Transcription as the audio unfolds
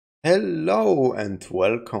Hello and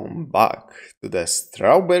welcome back to the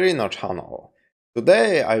Strawberin0 channel.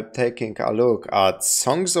 Today I'm taking a look at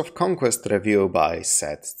Songs of Conquest review by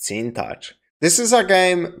SsethTzeentach. This is a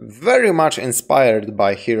game very much inspired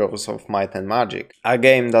by Heroes of Might and Magic, a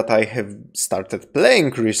game that I have started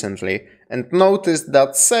playing recently and noticed that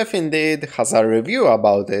Sseth indeed has a review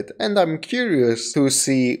about it, and I'm curious to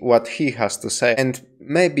see what he has to say, and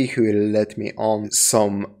maybe he will let me on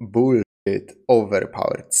some bullshit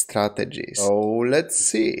overpowered strategies. So let's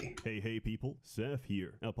see. Hey people, Sseth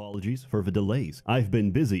here. Apologies for the delays. I've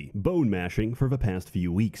been busy bone mashing for the past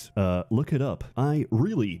few weeks. Look it up. I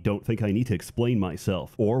really don't think I need to explain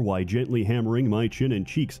myself, or why gently hammering my chin and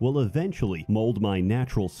cheeks will eventually mold my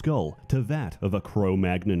natural skull to that of a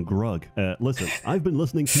Cro-Magnon grug. Listen, I've been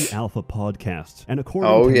listening to alpha podcasts, and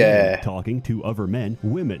according to men talking to other men,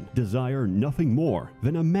 women desire nothing more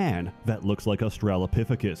than a man that looks like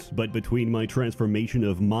Australopithecus. But between my transformation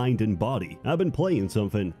of mind and body, I've been playing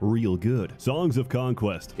something real good. Songs of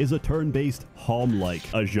Conquest is a turn-based home-like,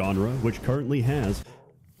 a genre which currently has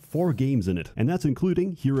 4 games in it, and that's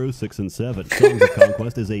including Heroes 6 and 7. Songs of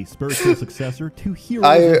Conquest is a spiritual successor to Heroes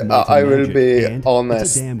of Might and I will Magic, be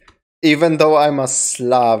honest. Even though I'm a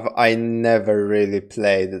Slav, I never really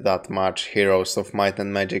played that much Heroes of Might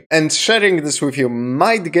and Magic. And sharing this with you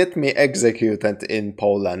might get me executed in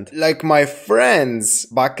Poland. Like, my friends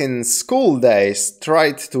back in school days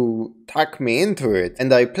tried to tuck me into it,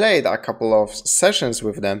 and I played a couple of sessions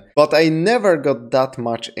with them, but I never got that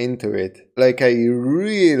much into it. Like, I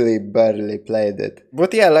really barely played it.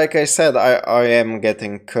 But yeah, like I said, I am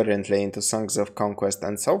getting currently into Songs of Conquest,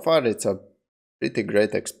 and so far it's a pretty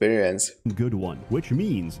great experience. Good one, which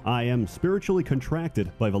means I am spiritually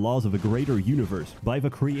contracted by the laws of a greater universe, by the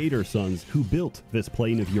creator sons who built this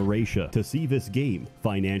plane of Eurasia to see this game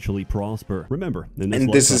financially prosper. Remember,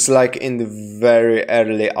 this is like in the very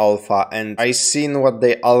early alpha, and I seen what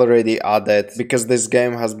they already added, because this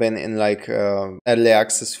game has been in like early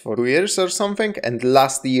access for 2 years or something, and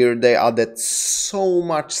last year they added so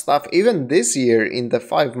much stuff. Even this year, in the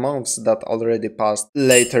 5 months that already passed,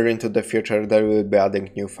 later into the future there will be adding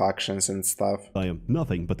new factions and stuff. I am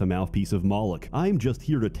nothing but the mouthpiece of Moloch. I'm just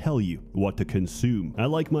here to tell you what to consume. I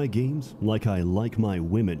like my games like I like my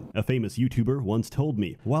women. A famous YouTuber once told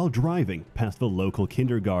me while driving past the local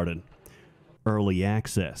kindergarten. Early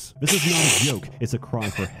access. This is not a joke, it's a cry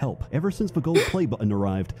for help. Ever since the gold play button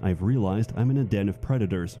arrived, I've realized I'm in a den of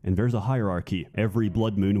predators, and there's a hierarchy. Every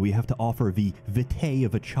blood moon we have to offer the vitae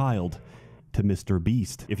of a child to Mr.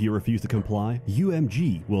 Beast. If you refuse to comply,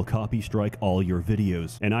 UMG will copy strike all your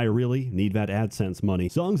videos. And I really need that AdSense money.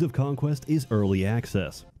 Songs of Conquest is early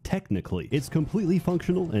access. Technically, it's completely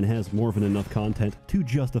functional and has more than enough content to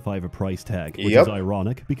justify the price tag, which is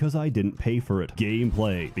ironic because I didn't pay for it.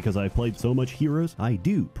 Gameplay. Because I've played so much Heroes, I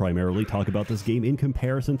do primarily talk about this game in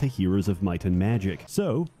comparison to Heroes of Might and Magic.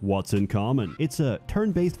 So, what's in common? It's a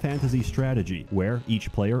turn-based fantasy strategy where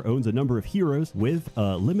each player owns a number of heroes with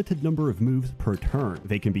a limited number of moves per turn.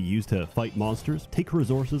 They can be used to fight monsters, take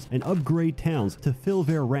resources, and upgrade towns to fill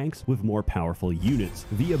their ranks with more powerful units.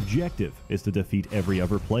 The objective is to defeat every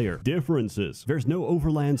other player. Differences. There's no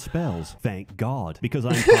overland spells, thank God, because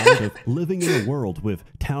I'm tired of living in a world with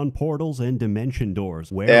town portals and dimension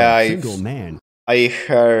doors where a single man... I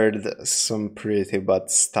heard some pretty bad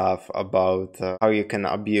stuff about how you can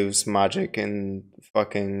abuse magic in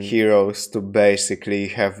fucking Heroes to basically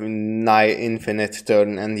have nigh infinite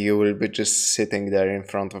turn, and you will be just sitting there in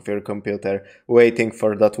front of your computer waiting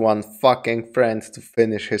for that one fucking friend to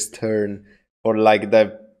finish his turn for like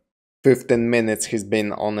the 15 minutes he's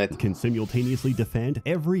been on it. Can simultaneously defend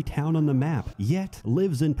every town on the map, yet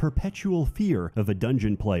lives in perpetual fear of a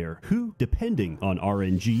dungeon player who, depending on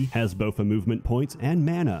RNG, has both a movement points and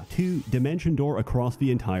mana to dimension door across the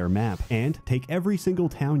entire map and take every single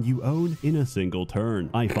town you own in a single turn.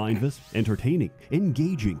 I find this entertaining,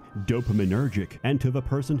 engaging, dopaminergic, and to the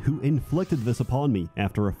person who inflicted this upon me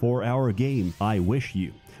after a 4-hour game, I wish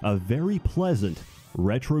you a very pleasant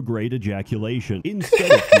retrograde ejaculation.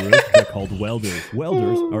 Instead of heroes, they're called welders.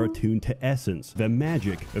 Welders are attuned to essence, the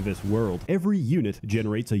magic of this world. Every unit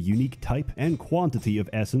generates a unique type and quantity of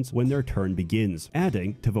essence when their turn begins,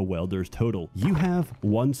 adding to the welder's total. You have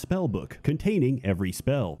one spell book containing every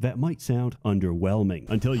spell. That might sound underwhelming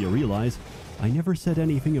until you realize I never said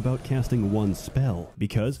anything about casting one spell,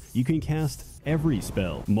 because you can cast every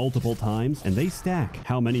spell multiple times and they stack.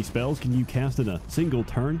 How many spells can you cast in a single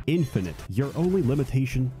turn? Infinite. Your only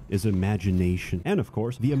limitation is imagination, and of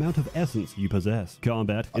course the amount of essence you possess.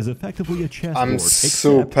 Combat is effectively a chessboard. I'm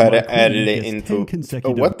super early into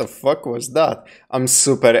what the fuck was that? I'm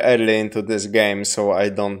super early into this game, so I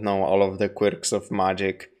don't know all of the quirks of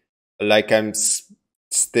magic. Like I'm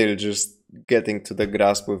still just getting to the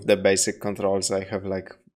grasp with the basic controls. I have like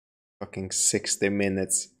fucking 60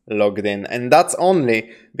 minutes logged in, and that's only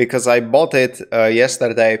because I bought it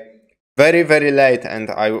yesterday very, very late, and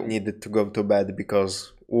I needed to go to bed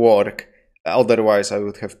because work. Otherwise, I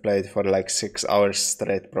would have played for like 6 hours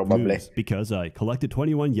straight, probably. Because I collected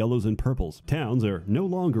 21 yellows and purples. Towns are no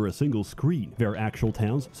longer a single screen. They're actual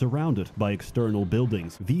towns surrounded by external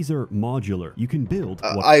buildings. These are modular. You can build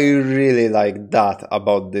I really like that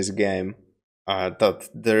about this game. That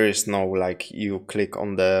there is no like you click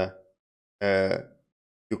on the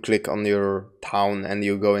you click on your town and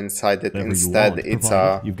you go inside it. Instead, it's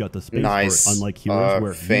a you've got the space nice for it, unlike Heroes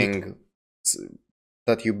where thing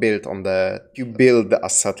that you build on the build a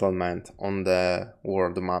settlement on the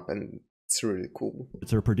world map, and it's really cool.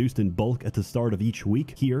 It's are produced in bulk at the start of each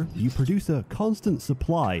week. Here, you produce a constant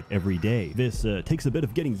supply every day. This takes a bit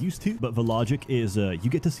of getting used to, but the logic is you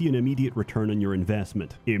get to see an immediate return on your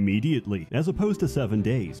investment. Immediately, as opposed to 7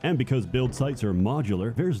 days. And because build sites are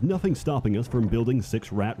modular, there's nothing stopping us from building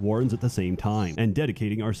 6 rat warrens at the same time, and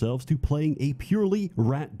dedicating ourselves to playing a purely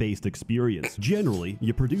rat-based experience. Generally,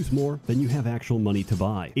 you produce more than you have actual money to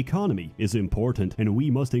buy. Economy is important, and we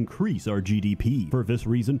must increase our GDP. For this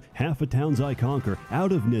reason, half a towns I conquer,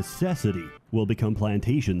 out of necessity, will become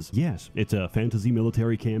plantations. Yes, it's a fantasy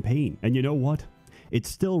military campaign. And you know what? It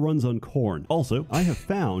still runs on corn. Also, I have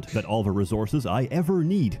found that all the resources I ever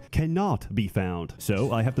need cannot be found.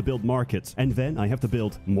 So I have to build markets, and then I have to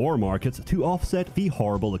build more markets to offset the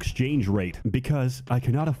horrible exchange rate, because I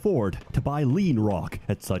cannot afford to buy lean rock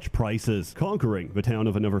at such prices. Conquering the town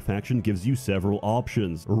of another faction gives you several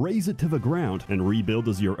options. Raze it to the ground and rebuild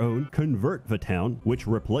as your own, convert the town, which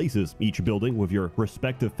replaces each building with your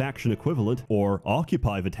respective faction equivalent, or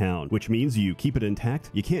occupy the town, which means you keep it intact,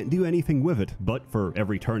 you can't do anything with it, but for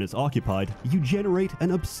every turn it's occupied, you generate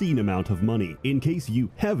an obscene amount of money. In case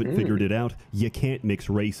you haven't figured it out, you can't mix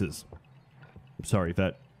races. Sorry,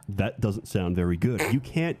 that doesn't sound very good. You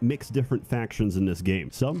can't mix different factions in this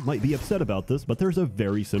game. Some might be upset about this, but there's a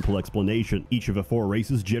very simple explanation. Each of the 4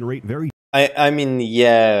 races generate very... I mean,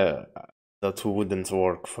 yeah, that wouldn't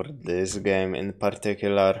work for this game in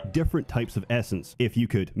particular. different types of essence. If you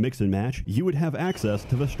could mix and match, you would have access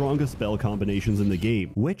to the strongest spell combinations in the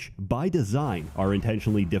game, which, by design, are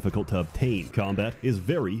intentionally difficult to obtain. Combat is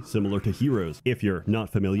very similar to Heroes. If you're not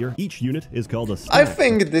familiar, each unit is called a stack. I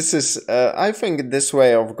think this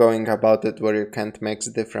way of going about it, where you can't mix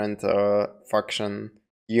different faction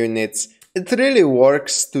units, it really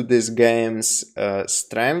works to this game's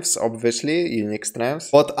strengths, obviously, unique strengths,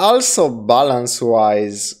 but also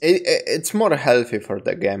balance-wise, it's more healthy for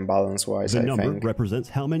the game balance-wise, I think. The number represents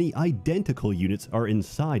how many identical units are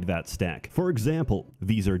inside that stack. For example,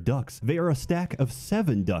 these are ducks. They are a stack of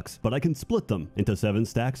 7 ducks, but I can split them into 7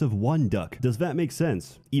 stacks of 1 duck. Does that make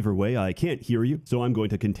sense? Either way, I can't hear you, so I'm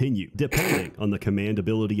going to continue. Depending on the command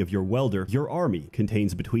ability of your welder, your army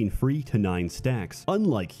contains between 3 to 9 stacks.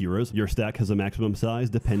 Unlike Heroes, your stack has a maximum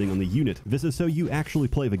size depending on the unit. This is so you actually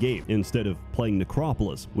play the game, instead of playing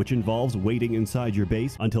Necropolis, which involves waiting inside your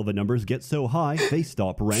base until the numbers get so high they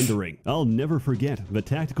stop rendering. I'll never forget the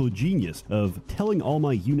tactical genius of telling all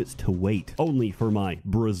my units to wait, only for my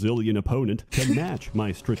Brazilian opponent to match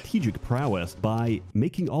my strategic prowess by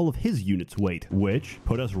making all of his units wait, which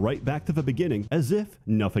put us right back to the beginning as if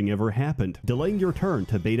nothing ever happened. Delaying your turn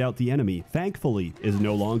to bait out the enemy, thankfully, is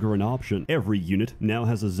no longer an option. Every unit now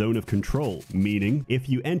has a zone of control, meaning if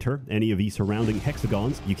you enter any of the surrounding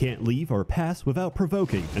hexagons, you can't leave or pass without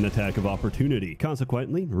provoking an attack of opportunity.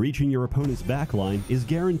 Consequently, reaching your opponent's backline is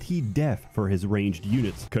guaranteed death for his ranged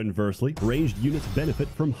units. Conversely, ranged units benefit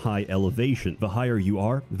from high elevation. The higher you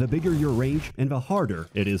are, the bigger your range, and the harder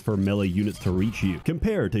it is for melee units to reach you.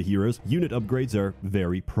 Compared to Heroes, unit upgrades are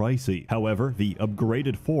very pricey. However, the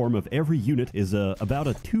upgraded form of every unit is about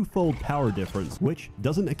a 2-fold power difference, which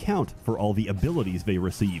doesn't account for all the abilities they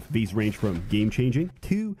receive. These range from game-changing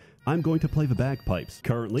to I'm going to play the bagpipes.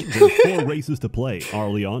 Currently, there's 4 races to play: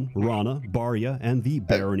 Arleon, Rana, Baria, and the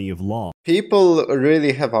Barony of Law. People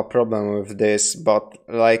really have a problem with this, but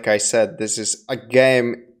like I said, this is a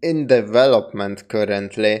game in development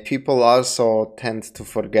currently. People also tend to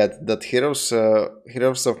forget that Heroes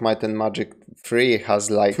of Might and Magic 3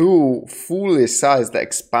 has like 2 fully sized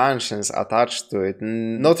expansions attached to it,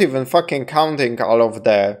 not even fucking counting all of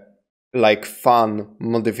the like fun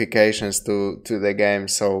modifications to the game.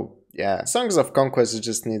 So yeah, Songs of Conquest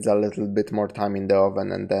just needs a little bit more time in the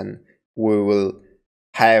oven, and then we will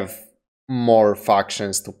have more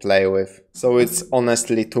factions to play with. So it's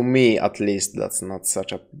honestly, to me at least, that's not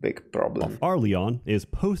such a big problem. Arleon is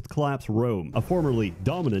post-collapse Rome, a formerly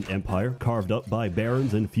dominant empire carved up by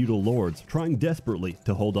barons and feudal lords trying desperately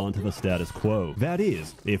to hold on to the status quo. That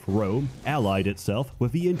is, if Rome allied itself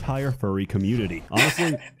with the entire furry community.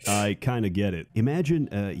 Honestly, I kinda get it.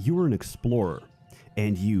 Imagine you were an explorer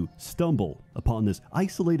and you stumble upon this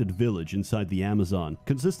isolated village inside the Amazon,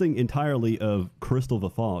 consisting entirely of Crystal the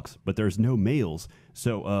Fox, but there's no males,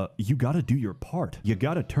 so you gotta do your part. You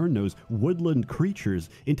gotta turn those woodland creatures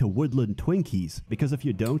into woodland Twinkies, because if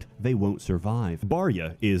you don't, they won't survive.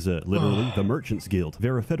 Barya is literally the Merchants Guild.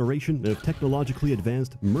 They're a federation of technologically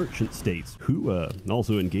advanced merchant states who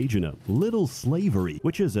also engage in a little slavery,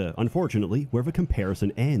 which is unfortunately where the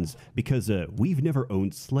comparison ends, because we've never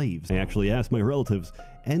owned slaves. I actually asked my relatives,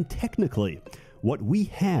 and technically, what we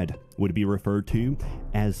had would be referred to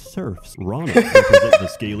as serfs. Rana represent the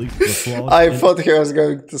scalies, the flaws. I thought he was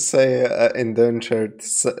going to say indentured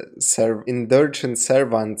servants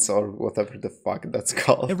or whatever the fuck that's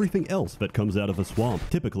called. Everything else that comes out of a swamp.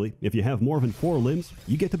 Typically, if you have more than 4 limbs,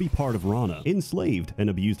 you get to be part of Rana. Enslaved and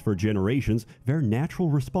abused for generations, their natural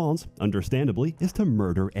response, understandably, is to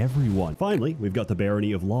murder everyone. Finally, we've got the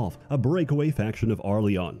Barony of Loth, a breakaway faction of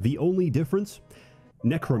Arleon. The only difference?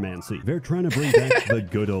 Necromancy. They're trying to bring back the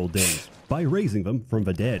good old days by raising them from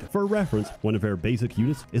the dead. For reference, one of their basic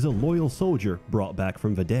units is a loyal soldier brought back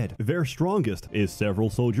from the dead. Their strongest is several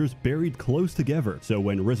soldiers buried close together, so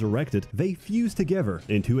when resurrected, they fuse together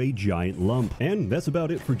into a giant lump. And that's about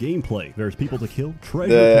it for gameplay. There's people to kill,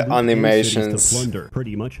 treasure the to loot, animations and cities to plunder.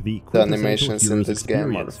 Pretty much the animations in this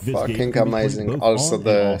game are fucking amazing. Also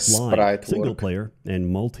the sprite single work. Player and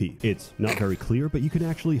multi. It's not very clear, but you can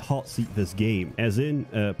actually hot seat this game, as in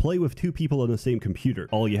play with 2 people on the same computer.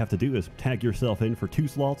 All you have to do is tag yourself in for 2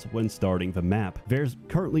 slots when starting the map. There's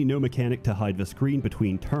currently no mechanic to hide the screen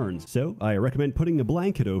between turns, so I recommend putting a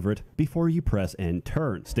blanket over it before you press end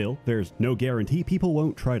turn. Still, there's no guarantee people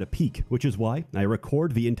won't try to peek, which is why I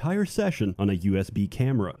record the entire session on a USB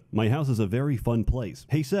camera. My house is a very fun place.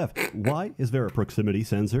 Hey Seth, why is there a proximity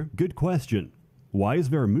sensor? Good question. Why is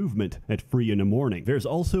there movement at 3 in the morning? There's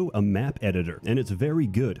also a map editor, and it's very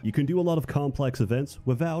good. You can do a lot of complex events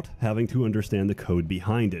without having to understand the code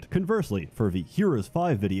behind it. Conversely, for the Heroes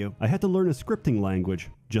 5 video, I had to learn a scripting language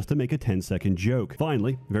just to make a 10-second joke.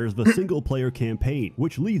 Finally, there's the single-player campaign,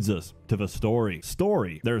 which leads us to the story.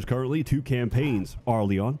 There's currently 2 campaigns,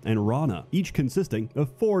 Arleon and Rana, each consisting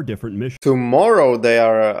of 4 different missions. Tomorrow they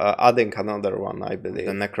are adding another one, I believe,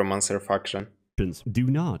 the Necromancer faction. Do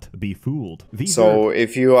not be fooled. So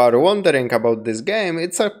if you are wondering about this game,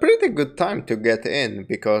 it's a pretty good time to get in,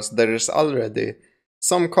 because there is already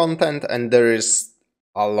some content and there is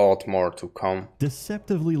a lot more to come.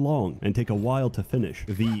 Deceptively long and take a while to finish.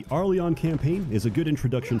 The Arleon campaign is a good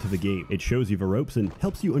introduction to the game. It shows you the ropes and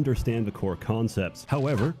helps you understand the core concepts.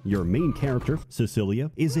 However, your main character,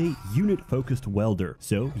 Cecilia, is a unit-focused welder,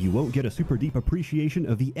 so you won't get a super deep appreciation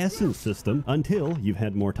of the essence system until you've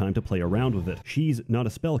had more time to play around with it. She's not a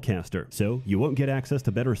spellcaster, so you won't get access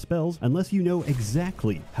to better spells unless you know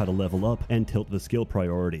exactly how to level up and tilt the skill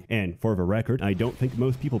priority. And for the record, I don't think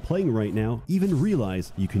most people playing right now even realize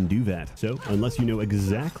you can do that. So unless you know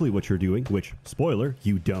exactly what you're doing, which, spoiler,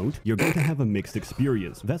 you don't, you're going to have a mixed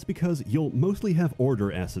experience. That's because you'll mostly have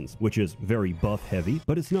Order Essence, which is very buff heavy,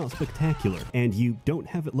 but it's not spectacular, and you don't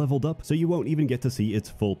have it leveled up, so you won't even get to see its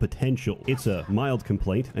full potential. It's a mild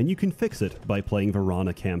complaint, and you can fix it by playing the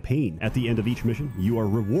Rana campaign. At the end of each mission, you are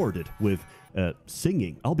rewarded with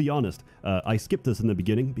singing. I'll be honest, I skipped this in the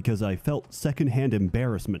beginning because I felt secondhand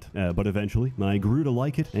embarrassment, but eventually I grew to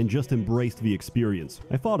like it and just embraced the experience.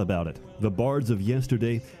 I thought about it. The bards of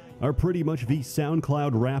yesterday are pretty much the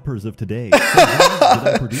SoundCloud rappers of today. So why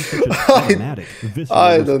did I produce such an automatic,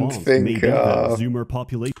 visceral response? Maybe the Zoomer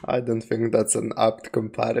population I don't think that's an apt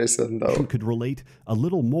comparison, though. could relate a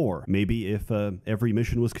little more. Maybe if every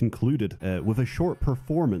mission was concluded with a short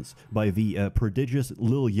performance by the prodigious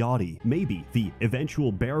Lil Yachty. Maybe the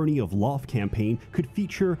eventual Barony of Loth campaign could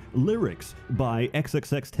feature lyrics by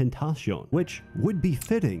SsethTzeentach, which would be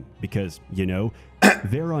fitting because, you know,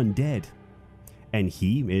 they're undead. And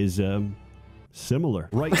he is, similar.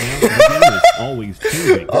 Right now, the game is always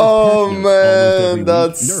changing. Oh man,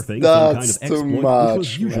 that's nerfing some kind of exploit, too much, which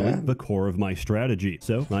was usually man. the core of my strategy.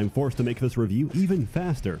 So I'm forced to make this review even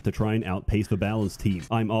faster to try and outpace the balance team.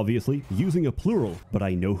 I'm obviously using a plural, but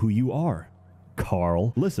I know who you are.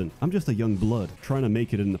 Carl. Listen, I'm just a young blood trying to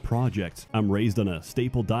make it in the projects. I'm raised on a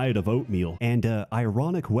staple diet of oatmeal and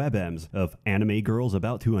ironic webms of anime girls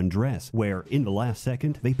about to undress, where in the last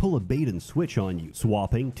second they pull a bait and switch on you,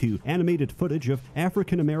 swapping to animated footage of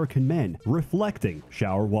African-American men reflecting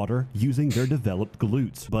shower water using their developed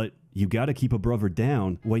glutes. But you gotta keep a brother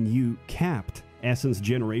down when you capped essence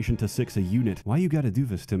generation to 6 a unit. Why you gotta do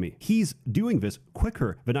this to me? He's doing this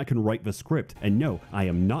quicker than I can write the script. And no, I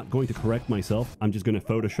am not going to correct myself. I'm just gonna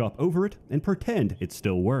Photoshop over it and pretend it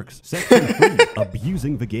still works. Section 3,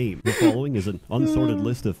 abusing the game. The following is an unsorted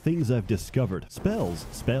list of things I've discovered. Spells.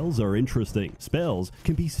 Spells are interesting. Spells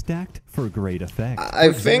can be stacked for great effect.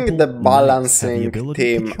 I think the balancing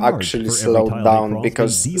team actually slowed down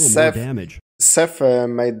because Sseth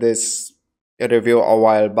made this review a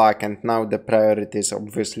while back, and now the priorities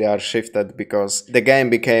obviously are shifted because the game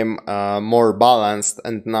became more balanced,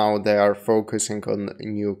 and now they are focusing on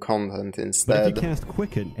new content instead. But if you cast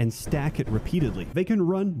Quicken and stack it repeatedly, they can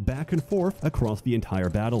run back and forth across the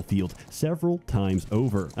entire battlefield several times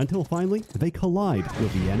over, until finally they collide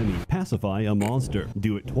with the enemy. Pacify a monster.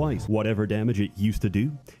 Do it twice. Whatever damage it used to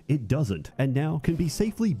do, it doesn't, and now can be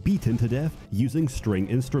safely beaten to death using string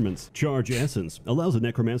instruments. Charge Essence allows a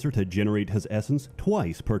Necromancer to generate his essence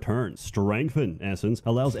twice per turn. Strengthen Essence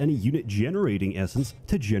allows any unit generating essence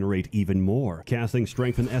to generate even more. Casting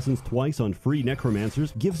Strengthen Essence twice on free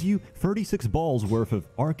Necromancers gives you 36 balls worth of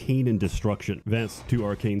Arcane and Destruction. That's 2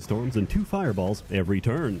 Arcane Storms and 2 Fireballs every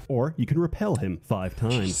turn. Or you can repel him 5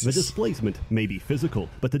 times. The displacement may be physical,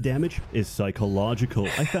 but the damage is psychological.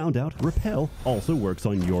 I found out Repel also works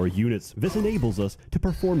on your units. This enables us to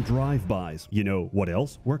perform drive-bys. You know what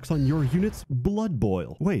else works on your units? Blood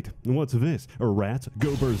Boil. Wait, what's this? Rats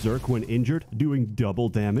go berserk when injured, doing double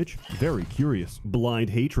damage? Very curious. Blind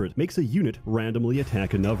Hatred makes a unit randomly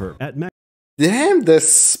attack another. At max. Damn, the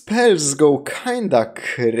spells go kinda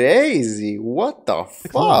crazy. What the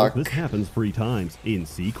fuck? This happens 3 times in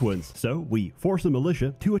sequence. So we force a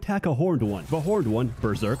militia to attack a horned one. The horned one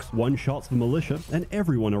berserks, one-shots the militia and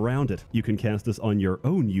everyone around it. You can cast this on your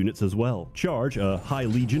own units as well. Charge a High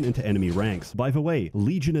Legion into enemy ranks. By the way,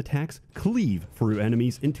 Legion attacks cleave through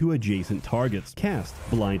enemies into adjacent targets. Cast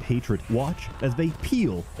Blind Hatred. Watch as they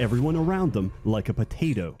peel everyone around them like a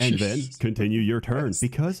potato. And then continue your turn,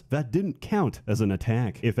 because that didn't count as an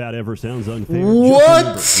attack. If that ever sounds unfair,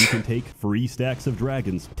 what? Just remember, you can take 3 stacks of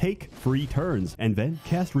dragons, take 3 turns, and then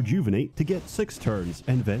cast Rejuvenate to get 6 turns,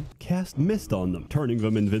 and then cast Mist on them, turning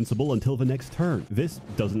them invincible until the next turn. This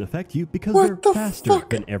doesn't affect you because they're faster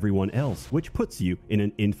than everyone else, which puts you in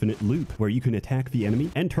an infinite loop where you can attack the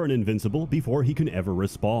enemy and turn invincible before he can ever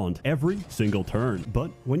respond, every single turn.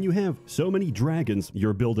 But when you have so many dragons,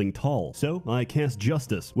 you're building tall. So I cast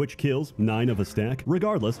Justice, which kills 9 of a stack,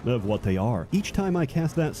 regardless of what they are. Each time I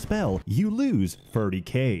cast that spell, you lose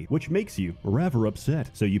 30k, which makes you rather upset,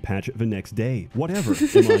 so you patch it the next day. Whatever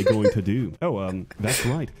am I going to do? Oh, that's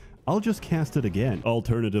right. I'll just cast it again.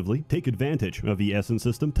 Alternatively, take advantage of the Essence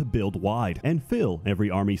system to build wide and fill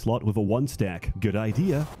every army slot with a 1-stack. Good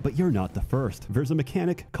idea, but you're not the first. There's a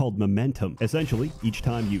mechanic called Momentum. Essentially, each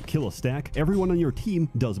time you kill a stack, everyone on your team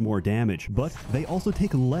does more damage, but they also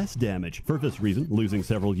take less damage. For this reason, losing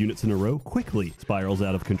several units in a row quickly spirals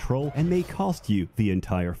out of control and may cost you the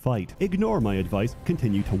entire fight. Ignore my advice,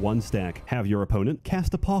 continue to 1-stack. Have your opponent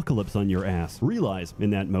cast Apocalypse on your ass. Realize,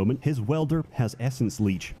 in that moment, his welder has Essence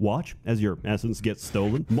Leech. Watch as your essence gets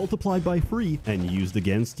stolen, multiplied by 3, and used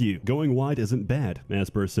against you. Going wide isn't bad, as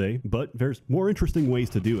per se, but there's more interesting ways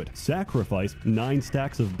to do it. Sacrifice 9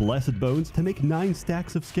 stacks of Blessed Bones to make 9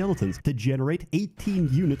 stacks of Skeletons to generate 18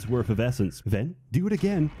 units worth of essence. Then, do it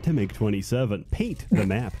again to make 27. Paint the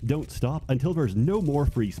map. Don't stop until there's no more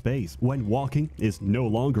free space. When walking is no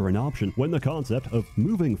longer an option, when the concept of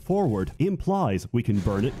moving forward implies we can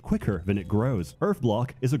burn it quicker than it grows.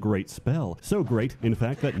 Earthblock is a great spell. So great, in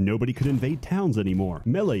fact, that nobody could invade towns anymore.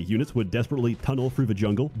 Melee units would desperately tunnel through the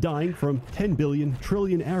jungle, dying from 10 billion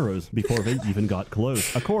trillion arrows before they even got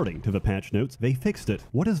close. According to the patch notes, they fixed it.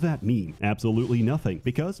 What does that mean? Absolutely nothing,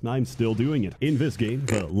 because I'm still doing it. In this game,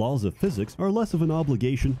 the laws of physics are less of an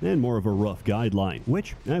obligation and more of a rough guideline,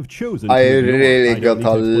 which I've chosen to ignore. really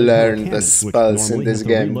gotta learn the spells in this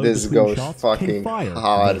game. This goes fucking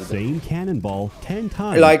hard. The same cannonball 10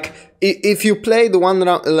 times. Like, if you played one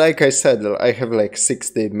round, like I said, I have like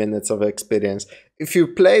 60 minutes of experience. If you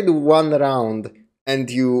played one round and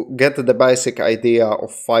you get the basic idea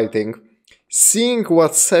of fighting, seeing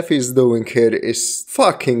what Sseth is doing here is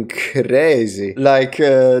fucking crazy. Like,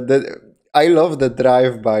 I love the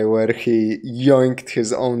drive-by where he yoinked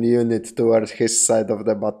his own unit towards his side of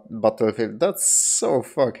the battlefield. That's so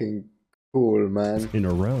fucking Cool, man. In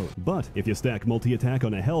a row. But if you stack multi-attack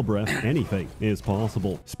on a Hell Breath, anything is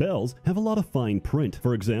possible. Spells have a lot of fine print.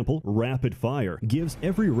 For example, Rapid Fire gives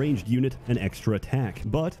every ranged unit an extra attack,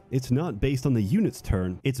 but it's not based on the unit's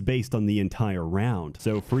turn, it's based on the entire round.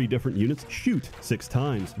 So 3 different units shoot 6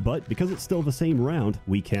 times, but because it's still the same round,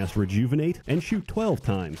 we cast Rejuvenate and shoot 12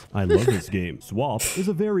 times. I love this game. Swap is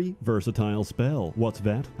a very versatile spell. What's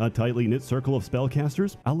that? A tightly knit circle of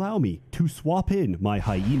spellcasters? Allow me to swap in my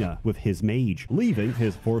hyena with his mage, leaving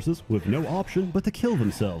his forces with no option but to kill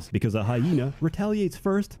themselves, because a hyena retaliates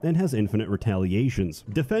first and has infinite retaliations.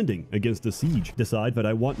 Defending against a siege, decide that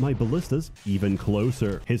I want my ballistas even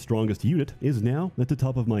closer. His strongest unit is now at the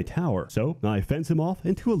top of my tower, so I fence him off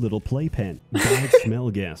into a little playpen. Bad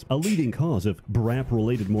smell gas, a leading cause of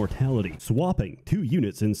BRAP-related mortality. Swapping 2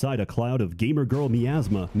 units inside a cloud of gamer girl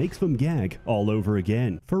miasma makes them gag all over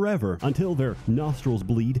again, forever, until their nostrils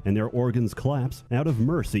bleed and their organs collapse out of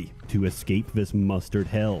mercy to escape this mustard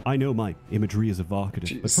hell. I know my imagery is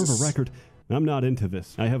evocative, but for the record, I'm not into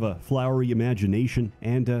this. I have a flowery imagination,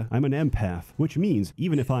 and I'm an empath, which means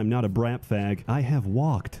even if I'm not a brap fag, I have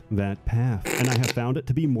walked that path, and I have found it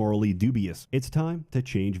to be morally dubious. It's time to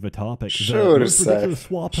change the topic. Sure, the most ridiculous Seth.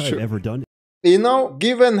 swap Sure. I've ever done. You know,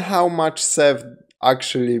 given how much Seth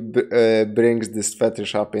actually brings this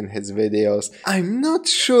fetish up in his videos, I'm not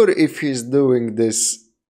sure if he's doing this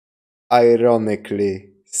ironically.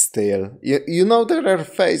 Still, you know, there are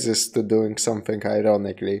phases to doing something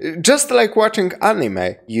ironically. Just like watching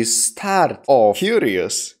anime, you start off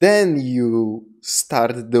curious, then you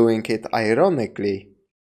start doing it ironically,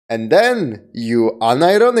 and then you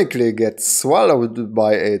unironically get swallowed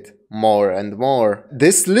by it more and more.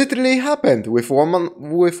 This literally happened with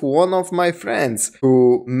one of my friends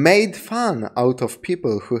who made fun out of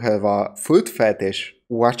people who have a foot fetish.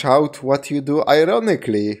 Watch out what you do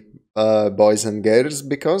ironically, boys and girls,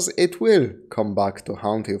 because it will come back to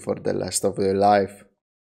haunt you for the rest of your life.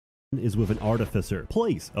 Is with an artificer.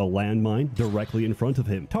 Place a landmine directly in front of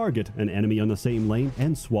him. Target an enemy on the same lane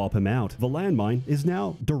and swap him out. The landmine is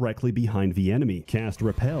now directly behind the enemy. Cast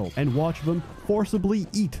repel and watch them forcibly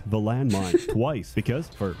eat the landmine twice, because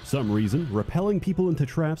for some reason repelling people into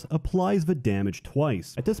traps applies the damage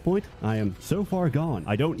twice. At this point, I am so far gone,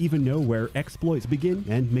 I don't even know where exploits begin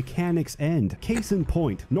and mechanics end. Case in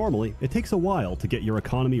point, normally it takes a while to get your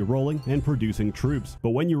economy rolling and producing troops,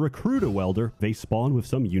 but when you recruit a welder, they spawn with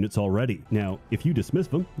some units already. Now, if you dismiss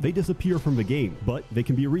them, they disappear from the game, but they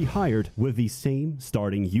can be rehired with the same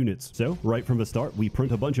starting units. So, right from the start, we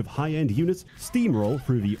print a bunch of high-end units, steamroll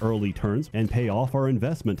through the early turns, and pay off our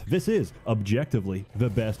investment. This is, objectively,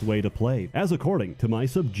 the best way to play, as according to my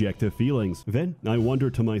subjective feelings. Then, I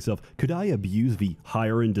wondered to myself, could I abuse the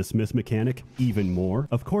hire and dismiss mechanic even more?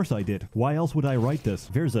 Of course I did. Why else would I write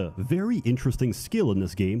this? There's a very interesting skill in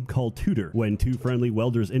this game called Tutor. When 2 friendly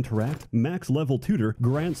welders interact, max level Tutor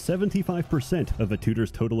grants 75% of a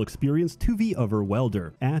tutor's total experience to the other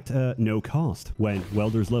welder at no cost. When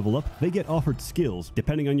welders level up, they get offered skills.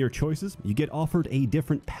 Depending on your choices, you get offered a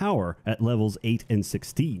different power at levels 8 and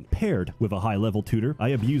 16. Paired with a high-level tutor, I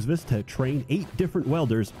abuse this to train 8 different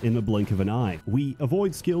welders in the blink of an eye. We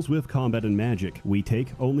avoid skills with combat and magic. We take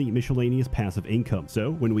only miscellaneous passive income.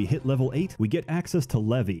 So when we hit level 8, we get access to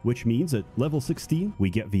Levy, which means at level 16, we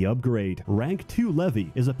get the upgrade. Rank 2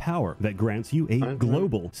 Levy is a power that grants you a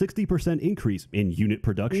global 60% increase in unit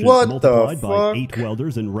production, multiplied by 8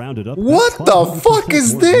 welders and rounded up. What the fuck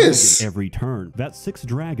is this? Every turn. That's 6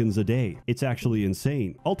 dragons a day. It's actually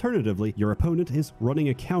insane. Alternatively, your opponent is running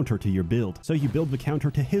a counter to your build, so you build the counter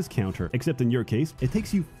to his counter, except in your case, it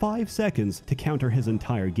takes you 5 seconds to counter his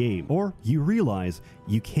entire game, or you realize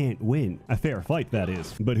you can't win. A fair fight, that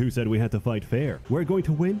is. But who said we had to fight fair? We're going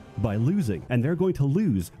to win by losing, and they're going to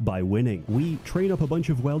lose by winning. We train up a bunch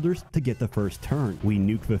of welders to get the first turn. We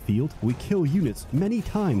nuke the field, we kill units many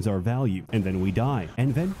times our value, and then we die,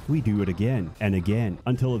 and then we do it again and again,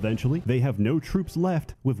 until eventually they have no troops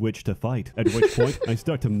left with which to fight, at which point I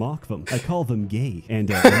start to mock them. I call them gay, and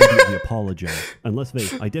immediately apologize, unless they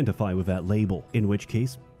identify with that label, in which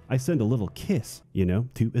case I send a little kiss, you know,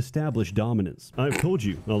 to establish dominance. I've told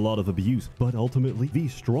you, a lot of abuse, but ultimately, the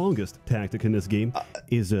strongest tactic in this game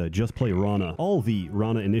is just play Rana. All the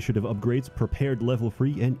Rana initiative upgrades, prepared level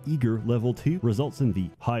 3 and eager level 2, results in the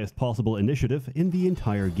highest possible initiative in the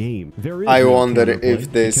entire game. There is I no wonder counterplay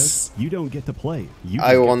if this... you don't get to play. You I just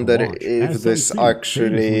get to wonder watch. if As this Sun Tzu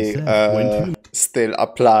actually famously said, when two still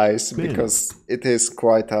applies, men because it is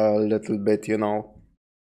quite a little bit, you know,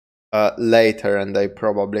 later, and they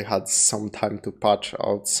probably had some time to patch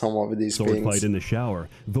out some of these sword things. fight in the shower,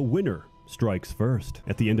 the winner strikes first.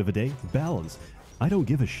 At the end of the day, balance I don't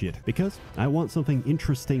give a shit, because I want something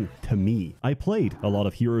interesting to me. I played a lot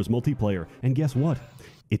of Heroes multiplayer, and guess what?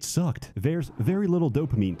 It sucked. There's very little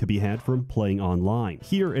dopamine to be had from playing online.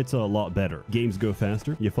 Here, it's a lot better. Games go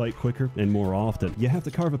faster, you fight quicker and more often. You have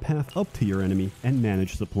to carve a path up to your enemy and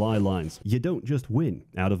manage supply lines. You don't just win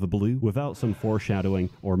out of the blue without some foreshadowing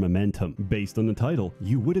or momentum. Based on the title,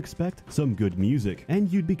 you would expect some good music, and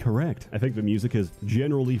you'd be correct. I think the music is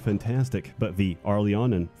generally fantastic, but the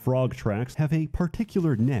Arleon and Frog tracks have a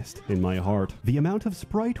particular nest in my heart. The amount of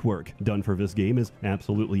sprite work done for this game is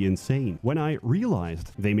absolutely insane. When I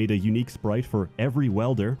realized they made a unique sprite for every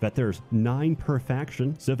welder, that there's 9 per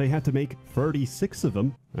faction, so they had to make 36 of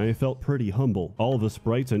them, I felt pretty humble. All the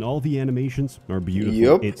sprites and all the animations are beautiful.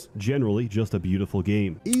 Yep. It's generally just a beautiful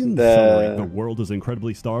game. In summary, the world is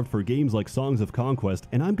incredibly starved for games like Songs of Conquest,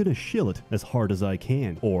 and I'm gonna shill it as hard as I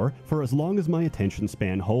can, or for as long as my attention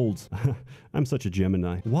span holds. I'm such a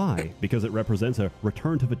Gemini. Why? Because it represents a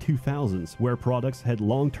return to the 2000s, where products had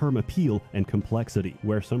long-term appeal and complexity,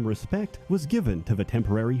 where some respect was given to the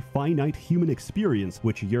temporary, finite human experience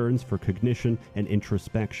which yearns for cognition and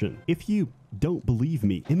introspection. If you don't believe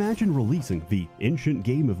me, imagine releasing the ancient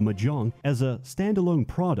game of Mahjong as a standalone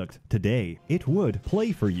product today. It would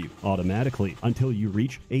play for you automatically until you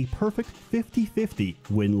reach a perfect 50-50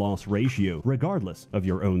 win-loss ratio, regardless of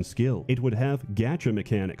your own skill. It would have gacha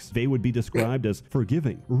mechanics. They would be described as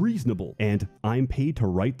forgiving, reasonable, and I'm paid to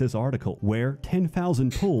write this article, where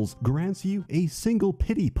 10,000 pulls grants you a single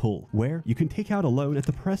pity pull, where you can take out a loan at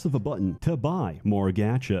the press of a button to buy more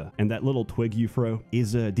gacha. And that little twig you throw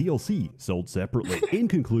is a DLC sold separately. In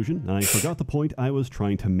conclusion, I forgot the point I was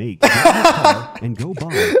trying to make. Get in your car and go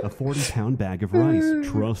buy a 40-pound bag of rice.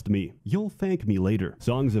 Trust me, you'll thank me later.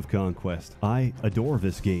 Songs of Conquest. I adore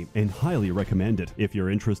this game and highly recommend it. If you're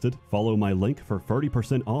interested, follow my link for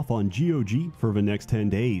 30% off on GOG for the next 10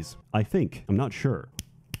 days. I think. I'm not sure.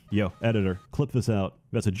 Yo, editor, clip this out.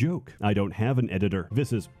 That's a joke. I don't have an editor.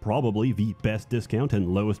 This is probably the best discount and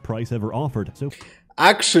lowest price ever offered, so...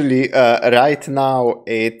 Actually, right now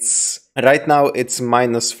it's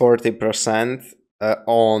minus 40%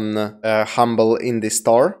 on Humble Indie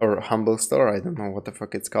Store, or Humble Store, I don't know what the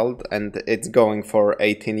fuck it's called, and it's going for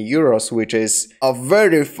 18 euros, which is a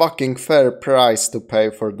very fucking fair price to pay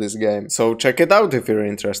for this game. So check it out if you're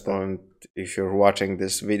interested, and if you're watching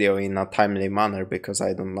this video in a timely manner, because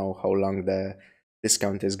I don't know how long the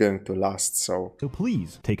discount is going to last, so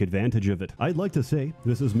please take advantage of it. I'd like to say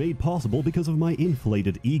this is made possible because of my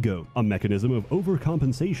inflated ego, a mechanism of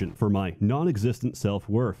overcompensation for my non-existent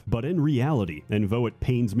self-worth. But in reality, and though it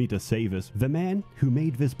pains me to say this, the man who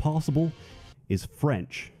made this possible is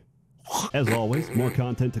French. As always, more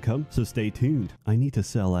content to come, so stay tuned. I need to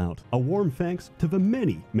sell out. A warm thanks to the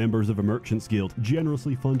many members of a Merchants Guild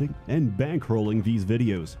generously funding and bankrolling these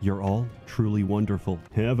videos. You're all truly wonderful.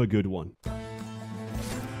 Have a good one.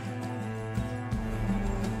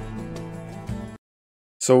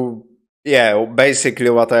 So, yeah,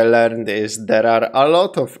 basically what I learned is there are a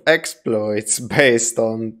lot of exploits based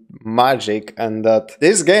on magic, and that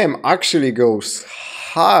this game actually goes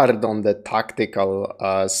hard on the tactical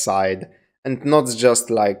side, and not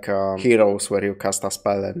just like Heroes where you cast a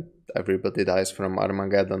spell and everybody dies from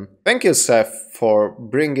Armageddon. Thank you, Sseth, for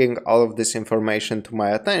bringing all of this information to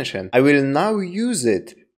my attention. I will now use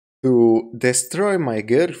it to destroy my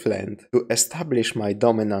girlfriend, to establish my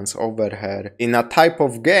dominance over her in a type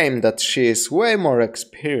of game that she is way more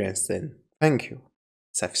experienced in. Thank you,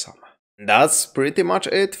 Sseth-sama. That's pretty much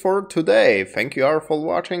it for today. Thank you all for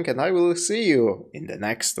watching, and I will see you in the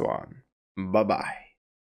next one. Bye bye.